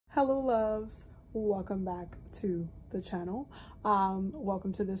Hello loves, welcome back to the channel.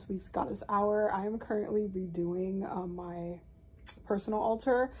 Welcome to this week's Goddess Hour. I am currently redoing my personal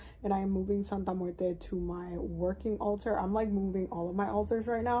altar, and I am moving Santa Muerte to my working altar. I'm like moving all of my altars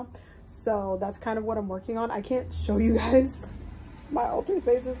right now, so that's kind of what I'm working on. I can't show you guys my altar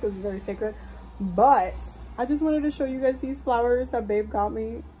spaces because it's very sacred, but I just wanted to show you guys these flowers that babe got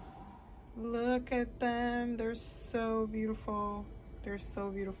me. Look at them, they're so beautiful. They're so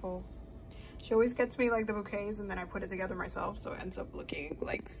beautiful. She always gets me like the bouquets and then I put it together myself, so it ends up looking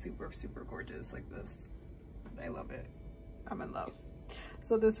like super gorgeous like this. I love it. I'm in love.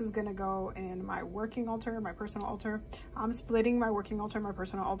 So this is gonna go in my working altar, my personal altar. I'm splitting my working altar, my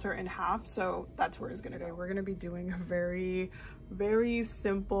personal altar in half, so that's where it's gonna go. We're gonna be doing a very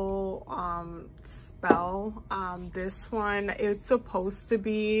simple spell. This one, it's supposed to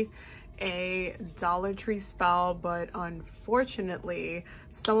be a Dollar Tree spell, but unfortunately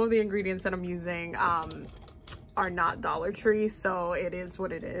some of the ingredients that I'm using are not Dollar Tree, so it is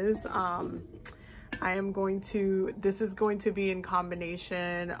what it is. This is going to be in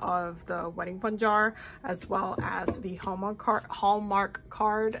combination of the wedding fund jar as well as the Hallmark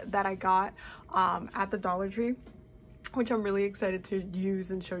card that I got at the Dollar Tree, which I'm really excited to use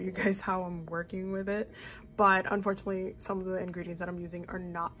and show you guys how I'm working with it. But unfortunately, some of the ingredients that I'm using are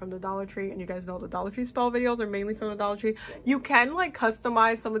not from the Dollar Tree, and you guys know the Dollar Tree spell videos are mainly from the Dollar Tree. You can like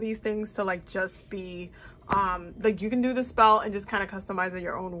customize some of these things to like just be like you can do the spell and just kind of customize it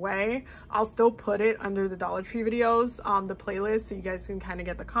your own way. I'll still put it under the Dollar Tree videos, the playlist, so you guys can kind of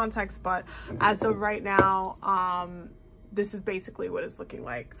get the context. But as of right now, this is basically what it's looking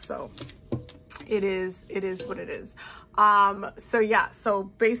like. So it is what it is. So yeah, so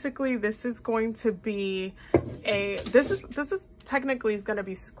basically this is going to be this is technically is going to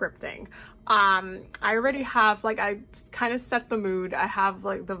be scripting. I already have, like, I kind of set the mood. I have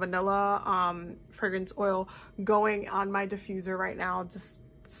like the vanilla fragrance oil going on my diffuser right now, just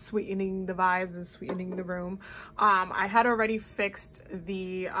sweetening the vibes and sweetening the room. I had already fixed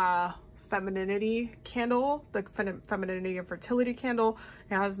the femininity candle, the femininity and fertility candle.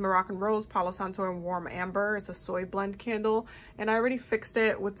 It has Moroccan rose, Palo Santo, and warm amber. It's a soy blend candle, and I already fixed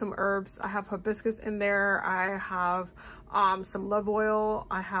it with some herbs. I have hibiscus in there. I have some love oil.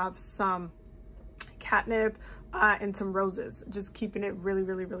 I have some catnip and some roses. Just keeping it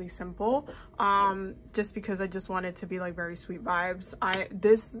really simple, just because I just want it to be like very sweet vibes.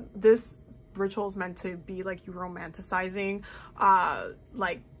 This ritual is meant to be like you romanticizing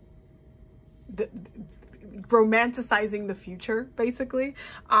like romanticizing the future, basically.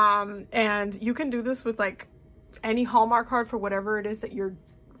 And you can do this with like any Hallmark card for whatever it is that you're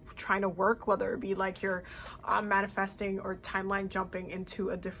trying to work, whether it be like you're manifesting or timeline jumping into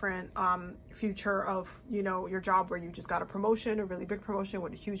a different future of, you know, your job where you just got a promotion, a really big promotion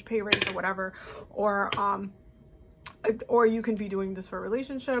with a huge pay raise or whatever, or you can be doing this for a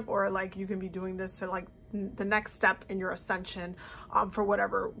relationship, or like you can be doing this to like the next step in your ascension for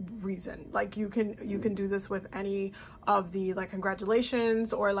whatever reason. Like you can do this with any of the like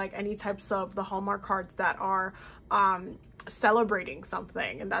congratulations or like any types of the Hallmark cards that are celebrating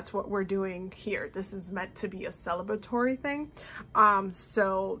something, and that's what we're doing here. This is meant to be a celebratory thing,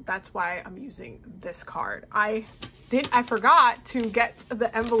 so that's why I'm using this card. I forgot to get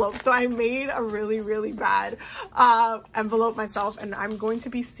the envelope, so I made a really bad envelope myself, and I'm going to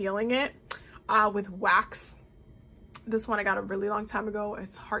be sealing it with wax. This one I got a really long time ago.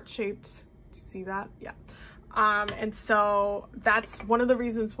 It's heart-shaped. See that? Yeah. And so that's one of the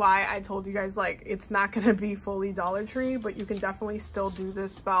reasons why I told you guys, like, it's not going to be fully Dollar Tree, but you can definitely still do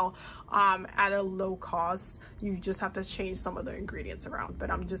this spell at a low cost. You just have to change some of the ingredients around, but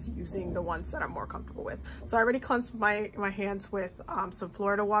I'm just using the ones that I'm more comfortable with. So I already cleansed my hands with some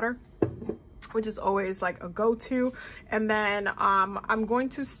Florida water, which is always like a go-to. And then I'm going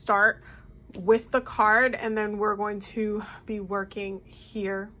to start with the card, and then we're going to be working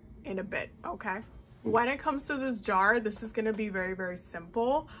here in a bit, okay? When it comes to this jar, this is going to be very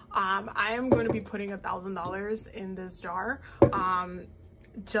simple. I am going to be putting $1,000 in this jar,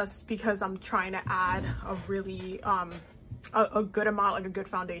 just because I'm trying to add a really a good amount, like a good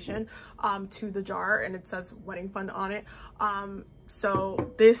foundation to the jar, and it says wedding fund on it.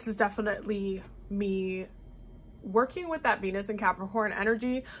 So this is definitely me working with that Venus and Capricorn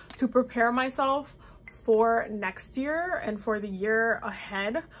energy to prepare myself for next year and for the year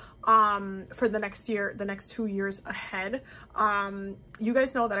ahead, for the next 2 years ahead. You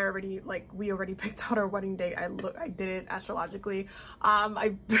guys know that we already picked out our wedding date. I did it astrologically. I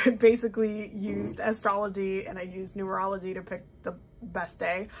basically used astrology and I used numerology to pick the best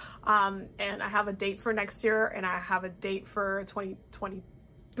day. And I have a date for next year, and I have a date for 2020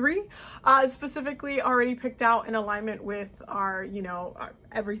 3 specifically already picked out in alignment with our, you know,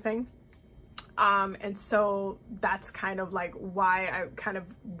 everything. And so that's kind of like why I kind of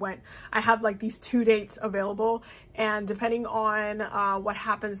I have like these 2 dates available, and depending on what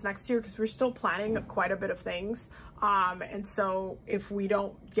happens next year, because we're still planning quite a bit of things, and so if we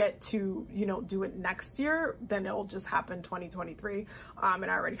don't get to, you know, do it next year, then it'll just happen 2023, and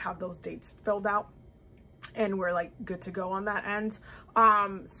I already have those dates filled out and we're like good to go on that end.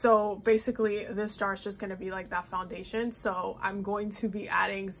 So basically this jar is just going to be like that foundation. So I'm going to be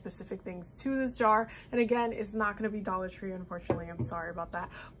adding specific things to this jar, and again, it's not going to be Dollar Tree, unfortunately. I'm sorry about that,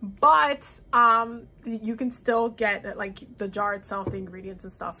 but you can still get like the jar itself, the ingredients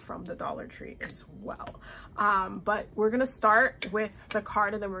and stuff, from the Dollar Tree as well. But we're going to start with the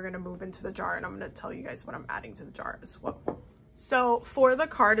card, and then we're going to move into the jar, and I'm going to tell you guys what I'm adding to the jar as well. So for the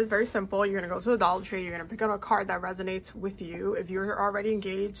card, is very simple. You're gonna go to the Dollar Tree, you're gonna pick out a card that resonates with you. If you're already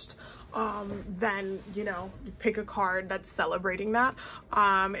engaged, then, you know, you pick a card that's celebrating that.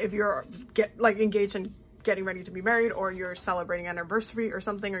 If you're engaged and getting ready to be married, or you're celebrating an anniversary or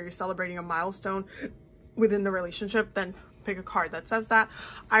something, or you're celebrating a milestone within the relationship, then pick a card that says that.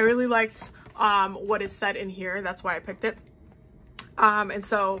 I really liked what is said in here, that's why I picked it. And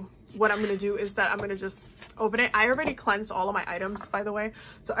so what I'm gonna do is that I'm gonna just open it. I already cleansed all of my items, by the way,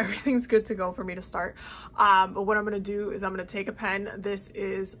 so everything's good to go for me to start. But what I'm gonna do is I'm gonna take a pen. This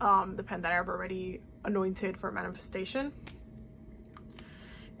is the pen that I've already anointed for manifestation.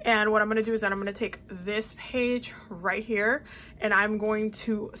 And what I'm gonna do is that I'm gonna take this page right here, and I'm going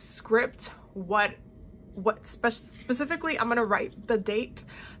to script specifically I'm gonna write the date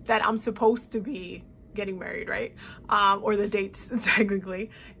that I'm supposed to be getting married, right? Or the dates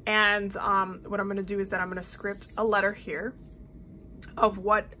technically. And what I'm gonna do is that I'm gonna script a letter here of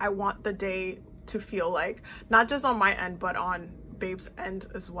what I want the day to feel like, not just on my end but on Babe's end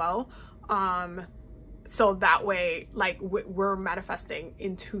as well, so that way like we're manifesting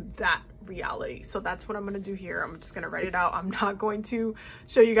into that reality. So that's what I'm gonna do here. I'm just gonna write it out. I'm not going to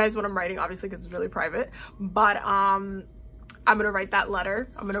show you guys what I'm writing, obviously, because it's really private, but I'm gonna write that letter.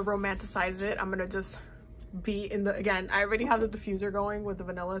 I'm gonna romanticize it. I'm gonna just be in the, again, I already have the diffuser going with the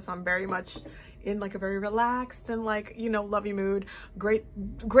vanilla, so I'm very much in like a very relaxed and like, you know, lovey mood. Great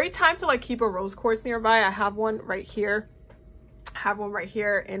time to like keep a rose quartz nearby. I have one right here. Have one right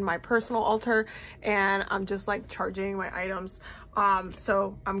here in my personal altar, and I'm just like charging my items.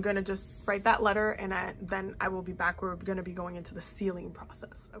 So I'm gonna just write that letter, and then I will be back. We're gonna be going into the sealing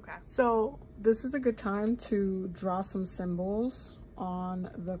process. Okay, so this is a good time to draw some symbols on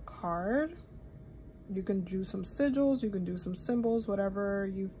the card. You can do some sigils, you can do some symbols, whatever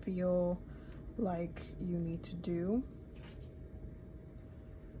you feel like you need to do.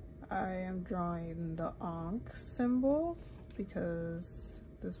 I am drawing the Ankh symbol because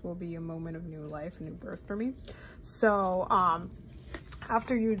this will be a moment of new life, new birth for me. So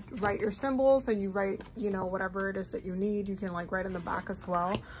after you write your symbols and you write, you know, whatever it is that you need, you can like write in the back as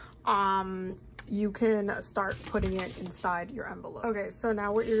well. You can start putting it inside your envelope. Okay, so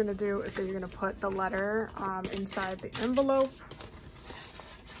now what you're gonna do is that you're gonna put the letter inside the envelope.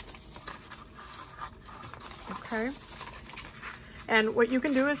 Okay. And what you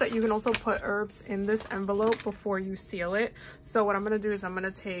can do is that you can also put herbs in this envelope before you seal it. So what I'm gonna do is I'm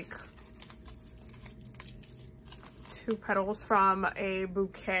gonna take 2 petals from a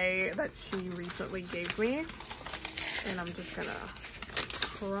bouquet that she recently gave me, and I'm just gonna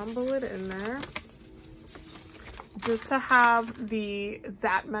crumble it in there just to have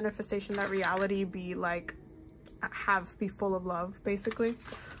that manifestation, that reality be like be full of love, basically.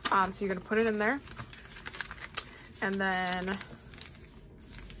 So you're gonna put it in there, and then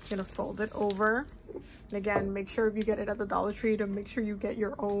you're gonna fold it over. And again, make sure if you get it at the Dollar Tree to make sure you get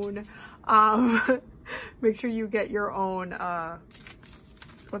your own make sure you get your own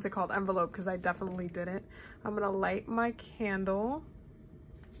what's it called, envelope, because I definitely didn't. I'm gonna light my candle,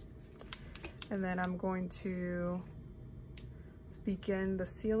 and then I'm going to begin the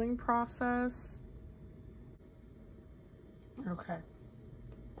sealing process. Okay.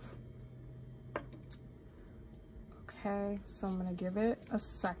 Okay, so I'm gonna give it a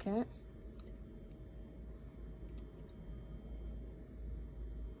second.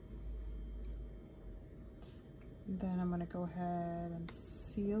 Then I'm gonna go ahead and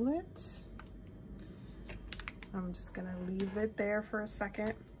seal it. I'm just gonna leave it there for a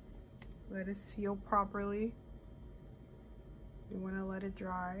second. Let it seal properly. You wanna let it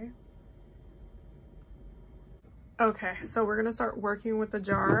dry. Okay, so we're gonna start working with the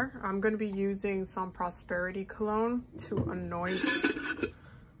jar. I'm gonna be using some Prosperity Cologne to anoint.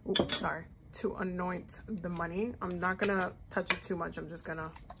 Oops, sorry. to anoint the money. I'm not gonna touch it too much. I'm just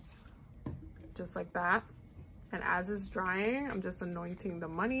gonna, just like that. And as it's drying, I'm just anointing the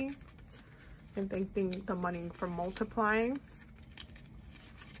money and thanking the money for multiplying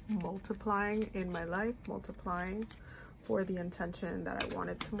in my life, multiplying for the intention that I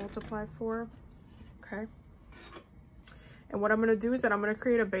wanted to multiply for. Okay. And what I'm going to do is that I'm going to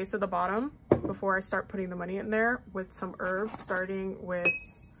create a base at the bottom before I start putting the money in there with some herbs, starting with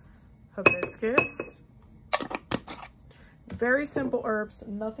hibiscus. Very simple herbs,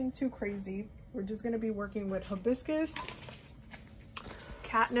 nothing too crazy. We're just going to be working with hibiscus,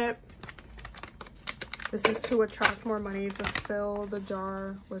 catnip. This is to attract more money, to fill the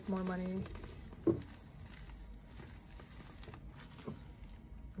jar with more money.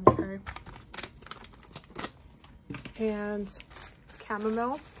 Okay. And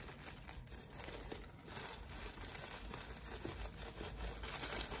chamomile.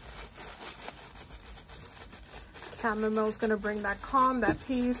 Chamomile is going to bring that calm, that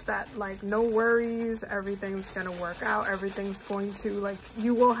peace, that like no worries, everything's going to work out, everything's going to, like,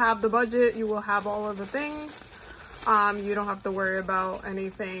 you will have the budget, you will have all of the things. You don't have to worry about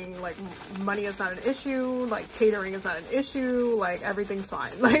anything, like money is not an issue, like catering is not an issue, like everything's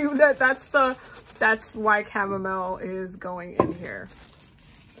fine. Like that's why chamomile is going in here.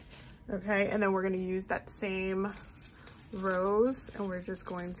 Okay, and then we're going to use that same rose and we're just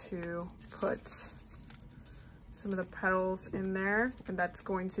going to put some of the petals in there, and that's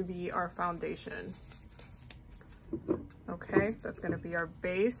going to be our foundation. Okay, that's going to be our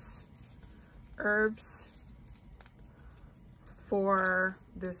base herbs for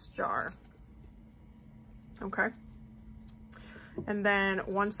this jar. Okay, and then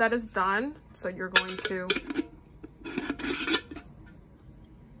once that is done, so you're going to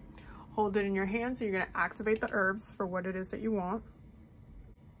hold it in your hand, so you're going to activate the herbs for what it is that you want.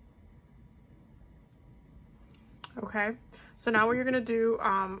 Okay, so now what you're gonna do,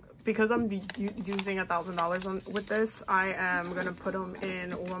 because I'm using $1,000 with this, I am gonna put them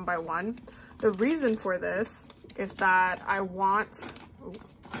in one by one. The reason for this is that I want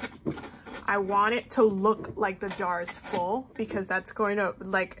it to look like the jar is full, because that's going to,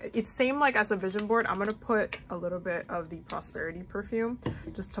 like, it's same like as a vision board. I'm gonna put a little bit of the prosperity perfume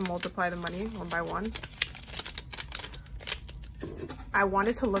just to multiply the money one by one. I want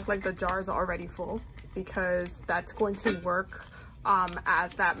it to look like the jar is already full, because that's going to work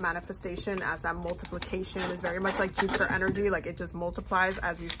as that manifestation, as that multiplication. Is very much like Jupiter energy, like it just multiplies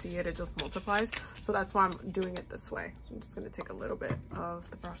as you see it, it just multiplies. So that's why I'm doing it this way. So I'm just going to take a little bit of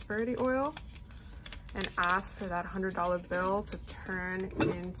the prosperity oil and ask for that $100 bill to turn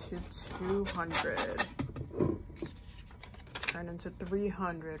into 200, turn into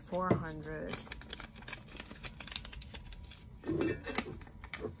 300, 400.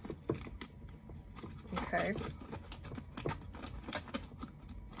 Okay.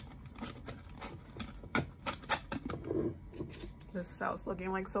 This is how it's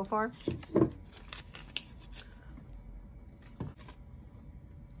looking like so far.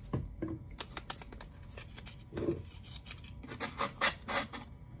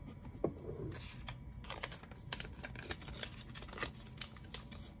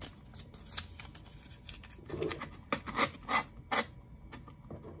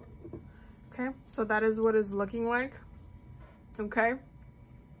 So that is what it's looking like. Okay,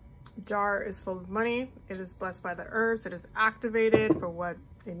 jar is full of money. It is blessed by the herbs. It is activated for what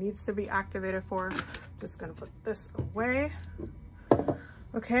it needs to be activated for. Just gonna put this away.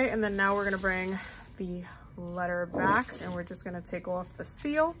 Okay, and then now we're gonna bring the letter back and we're just gonna take off the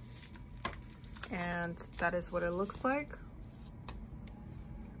seal, and that is what it looks like.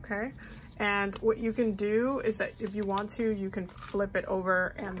 Okay, and what you can do is that if you want to, you can flip it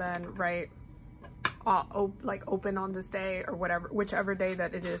over and then write like open on this day, or whatever, whichever day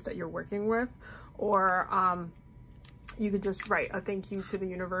that it is that you're working with, or you could just write a thank you to the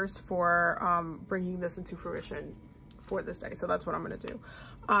universe for bringing this into fruition for this day. So that's what I'm going to do.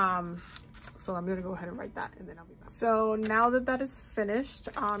 So I'm going to go ahead and write that, and then I'll be back. So now that that is finished,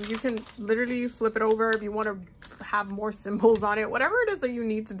 you can literally flip it over if you want to have more symbols on it, whatever it is that you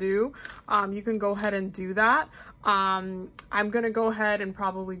need to do. You can go ahead and do that. I'm going to go ahead and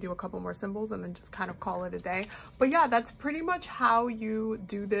probably do a couple more symbols and then just kind of call it a day. But yeah, that's pretty much how you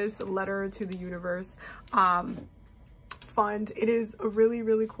do this letter to the universe fund. It is a really,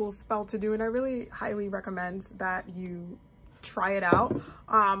 really cool spell to do, and I really highly recommend that you try it out.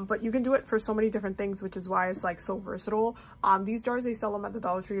 But you can do it for so many different things, which is why it's like so versatile. These jars, they sell them at the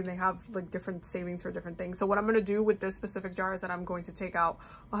Dollar Tree and they have like different savings for different things. So what I'm going to do with this specific jar is that I'm going to take out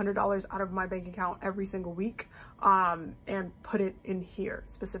 $100 out of my bank account every single week, and put it in here,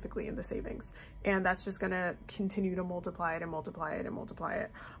 specifically in the savings. And that's just going to continue to multiply it and multiply it and multiply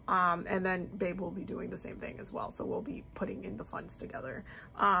it. And then Babe will be doing the same thing as well. So we'll be putting in the funds together.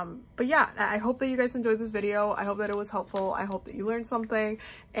 But yeah, I hope that you guys enjoyed this video. I hope that it was helpful. I hope that you learned something.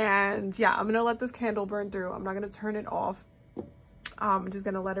 And yeah, I'm going to let this candle burn through. I'm not going to turn it off. I'm just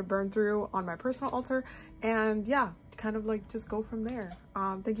going to let it burn through on my personal altar. And yeah, kind of like just go from there.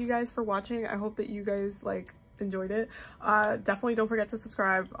 Thank you guys for watching. I hope that you guys like enjoyed it. Definitely don't forget to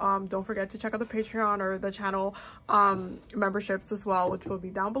subscribe. Don't forget to check out the Patreon or the channel memberships as well, which will be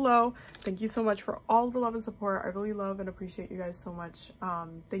down below. Thank you so much for all the love and support. I really love and appreciate you guys so much.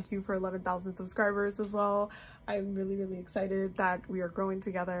 Thank you for 11,000 subscribers as well. I'm really, really excited that we are growing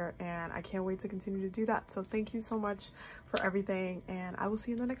together, and I can't wait to continue to do that. So thank you so much for everything, and I will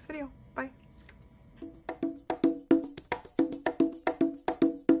see you in the next video. Bye.